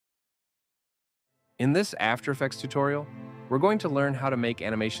In this After Effects tutorial, we're going to learn how to make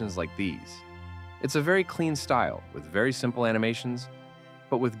animations like these. It's a very clean style with very simple animations,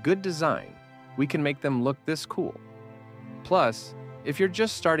 but with good design, we can make them look this cool. Plus, if you're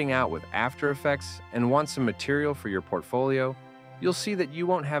just starting out with After Effects and want some material for your portfolio, you'll see that you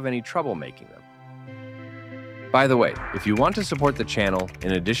won't have any trouble making them. By the way, if you want to support the channel,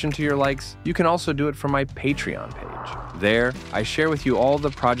 in addition to your likes, you can also do it from my Patreon page. There, I share with you all the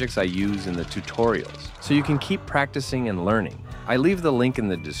projects I use in the tutorials, so you can keep practicing and learning. I leave the link in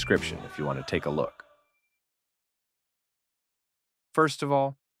the description if you want to take a look. First of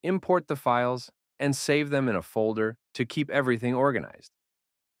all, import the files and save them in a folder to keep everything organized.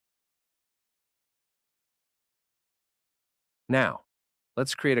 Now,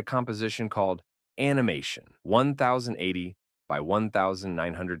 let's create a composition called Animation 1080 by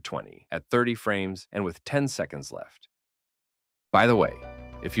 1920 at 30 frames and with 10 seconds left. By the way,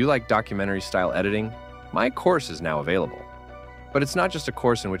 if you like documentary-style editing, my course is now available. But it's not just a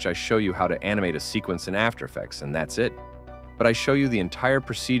course in which I show you how to animate a sequence in After Effects and that's it, but I show you the entire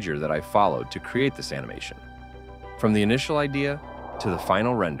procedure that I followed to create this animation. From the initial idea to the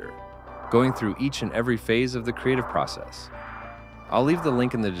final render, going through each and every phase of the creative process. I'll leave the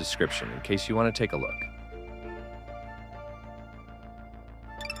link in the description in case you want to take a look.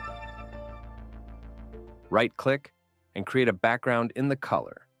 Right-click and create a background in the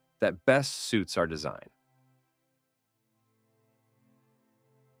color that best suits our design.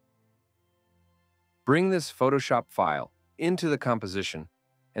 Bring this Photoshop file into the composition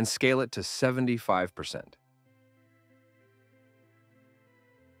and scale it to 75%.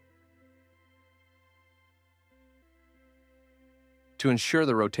 To ensure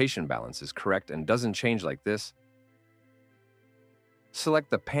the rotation balance is correct and doesn't change like this,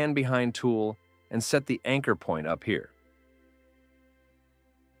 select the Pan Behind tool and set the anchor point up here.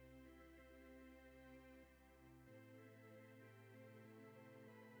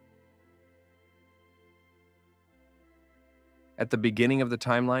 At the beginning of the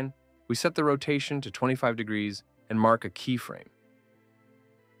timeline, we set the rotation to 25 degrees and mark a keyframe.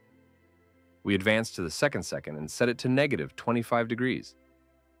 We advance to the second and set it to -25 degrees.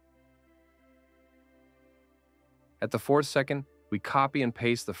 At the fourth second, we copy and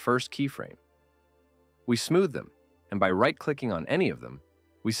paste the first keyframe. We smooth them, and by right-clicking on any of them,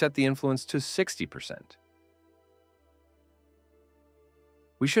 we set the influence to 60%.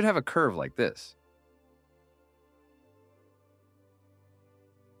 We should have a curve like this.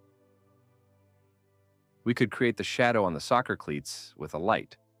 We could create the shadow on the soccer cleats with a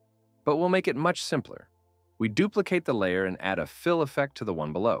light, but we'll make it much simpler. We duplicate the layer and add a fill effect to the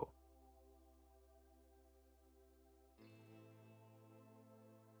one below.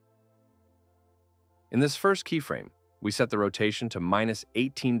 In this first keyframe, we set the rotation to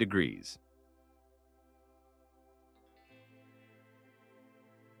 -18 degrees.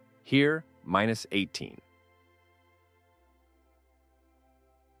 Here, -18.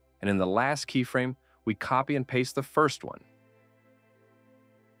 And in the last keyframe, we copy and paste the first one.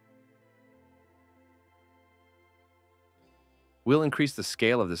 We'll increase the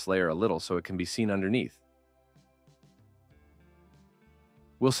scale of this layer a little so it can be seen underneath.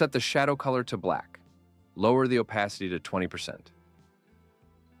 We'll set the shadow color to black. Lower the opacity to 20%.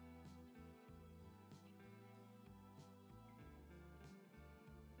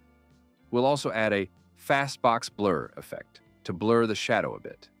 We'll also add a fastbox blur effect to blur the shadow a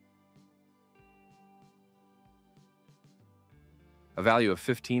bit. A value of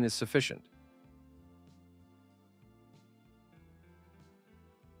 15 is sufficient.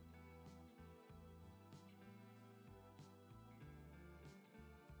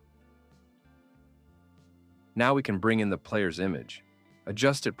 Now we can bring in the player's image,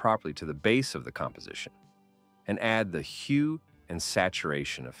 adjust it properly to the base of the composition, and add the hue and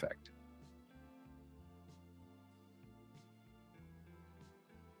saturation effect.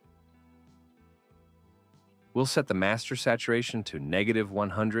 We'll set the master saturation to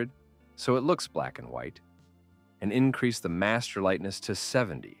 -100 so it looks black and white, and increase the master lightness to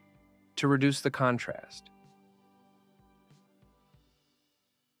 70 to reduce the contrast.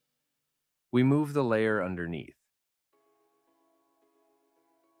 We move the layer underneath.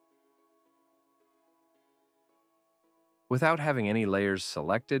 Without having any layers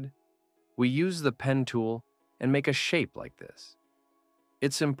selected, we use the pen tool and make a shape like this.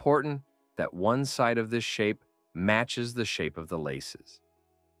 It's important that one side of this shape matches the shape of the laces.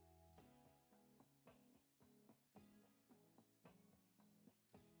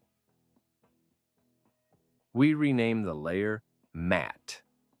 We rename the layer Matte,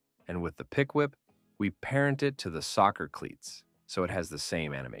 and with the pick whip, we parent it to the soccer cleats so it has the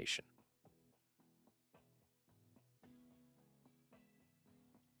same animation.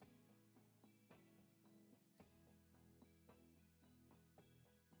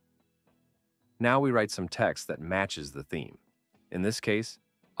 Now we write some text that matches the theme. In this case,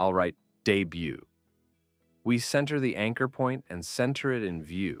 I'll write debut. We center the anchor point and center it in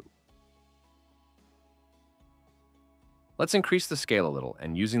view. Let's increase the scale a little,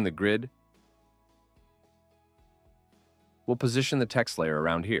 and using the grid, we'll position the text layer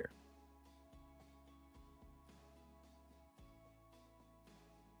around here.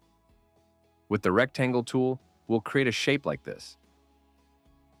 With the rectangle tool, we'll create a shape like this.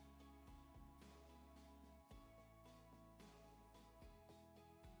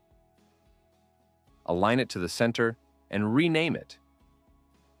 Align it to the center and rename it.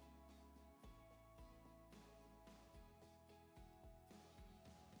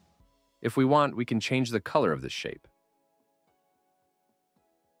 If we want, we can change the color of this shape.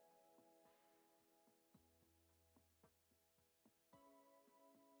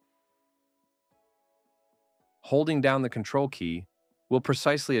 Holding down the Control key, we'll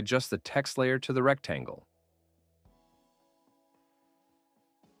precisely adjust the text layer to the rectangle.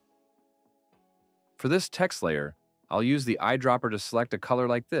 For this text layer, I'll use the eyedropper to select a color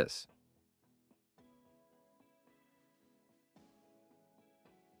like this.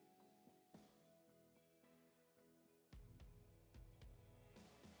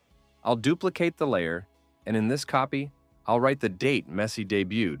 I'll duplicate the layer, and in this copy, I'll write the date Messi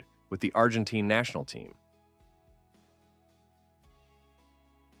debuted with the Argentine national team.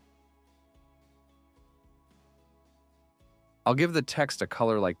 I'll give the text a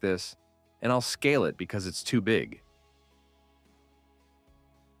color like this, and I'll scale it because it's too big.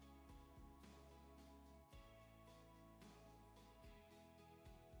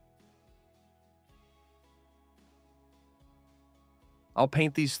 I'll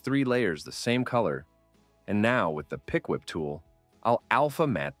paint these 3 layers the same color, and now with the Pick Whip tool, I'll alpha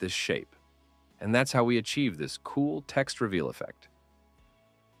matte this shape. And that's how we achieve this cool text reveal effect.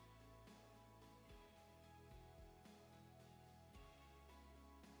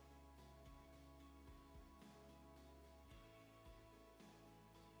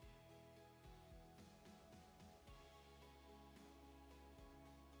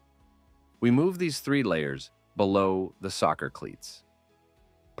 We move these 3 layers below the soccer cleats.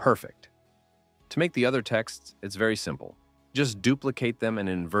 Perfect. To make the other texts, it's very simple. Just duplicate them and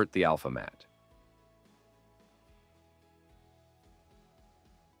invert the alpha matte.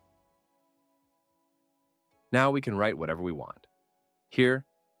 Now we can write whatever we want. Here,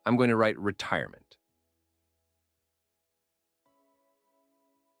 I'm going to write retirement.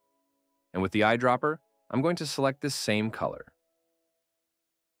 And with the eyedropper, I'm going to select this same color.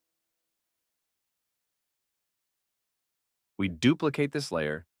 We duplicate this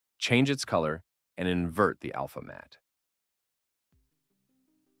layer, change its color, and invert the alpha matte.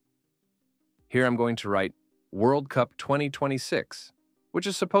 Here I'm going to write World Cup 2026, which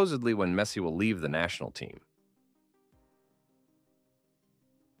is supposedly when Messi will leave the national team.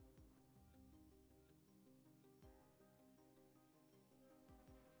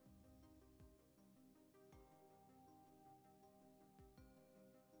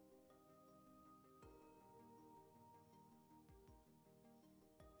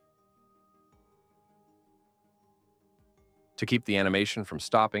 To keep the animation from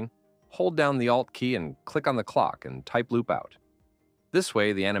stopping, hold down the Alt key and click on the clock and type loop out. This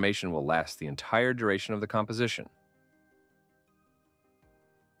way, the animation will last the entire duration of the composition.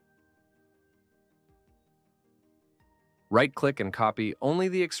 Right-click and copy only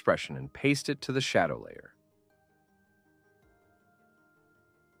the expression and paste it to the shadow layer.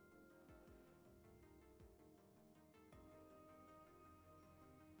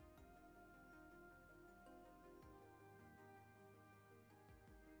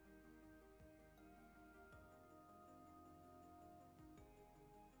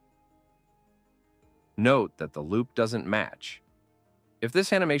 Note that the loop doesn't match. If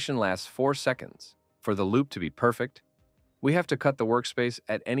this animation lasts 4 seconds, for the loop to be perfect, we have to cut the workspace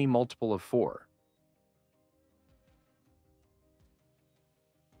at any multiple of 4.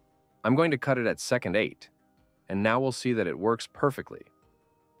 I'm going to cut it at second 8, and now we'll see that it works perfectly.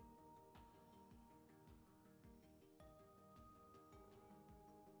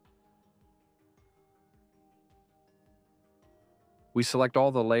 We select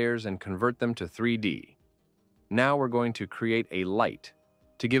all the layers and convert them to 3D. Now we're going to create a light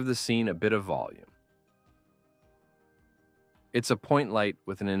to give the scene a bit of volume. It's a point light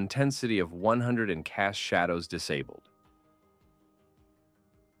with an intensity of 100 and cast shadows disabled.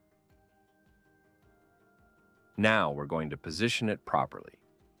 Now we're going to position it properly.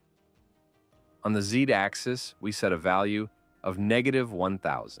 On the Z-axis, we set a value of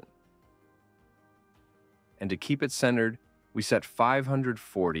 -1000. And to keep it centered, we set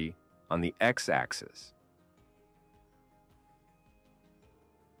 540 on the x-axis.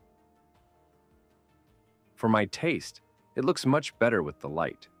 For my taste, it looks much better with the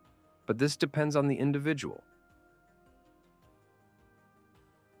light, but this depends on the individual.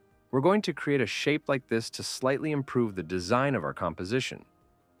 We're going to create a shape like this to slightly improve the design of our composition.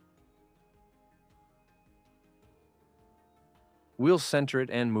 We'll center it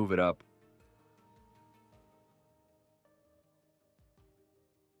and move it up.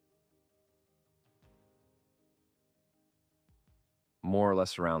 More or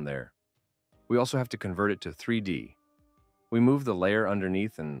less around there. We also have to convert it to 3D. We move the layer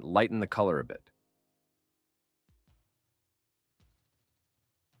underneath and lighten the color a bit.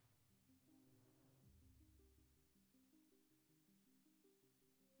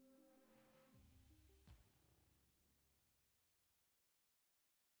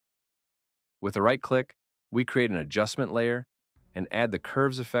 With a right click, we create an adjustment layer and add the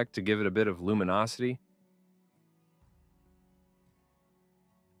curves effect to give it a bit of luminosity.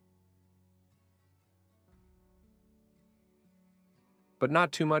 But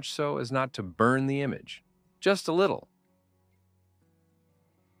not too much so as not to burn the image. Just a little.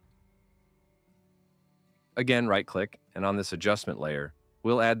 Again, right-click, and on this adjustment layer,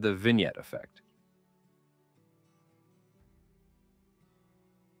 we'll add the vignette effect.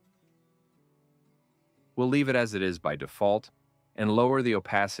 We'll leave it as it is by default and lower the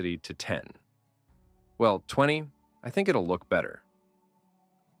opacity to 10. Well, 20, I think it'll look better.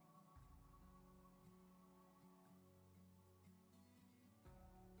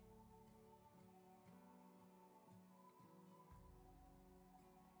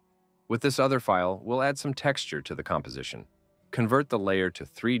 With this other file, we'll add some texture to the composition, convert the layer to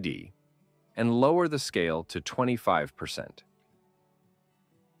 3D, and lower the scale to 25%.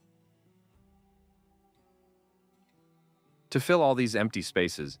 To fill all these empty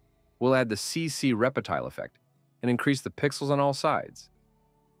spaces, we'll add the CC reptile effect and increase the pixels on all sides.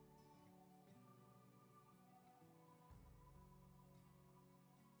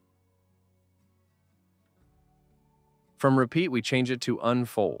 From repeat, we change it to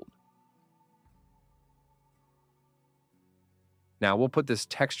unfold. Now we'll put this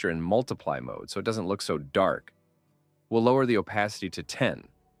texture in multiply mode so it doesn't look so dark. We'll lower the opacity to 10.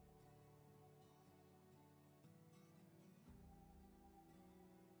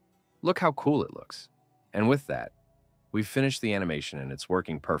 Look how cool it looks. And with that, we've finished the animation and it's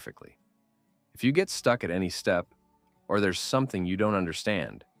working perfectly. If you get stuck at any step, or there's something you don't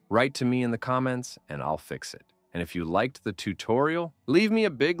understand, write to me in the comments and I'll fix it. And if you liked the tutorial, leave me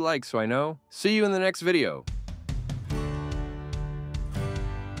a big like so I know. See you in the next video.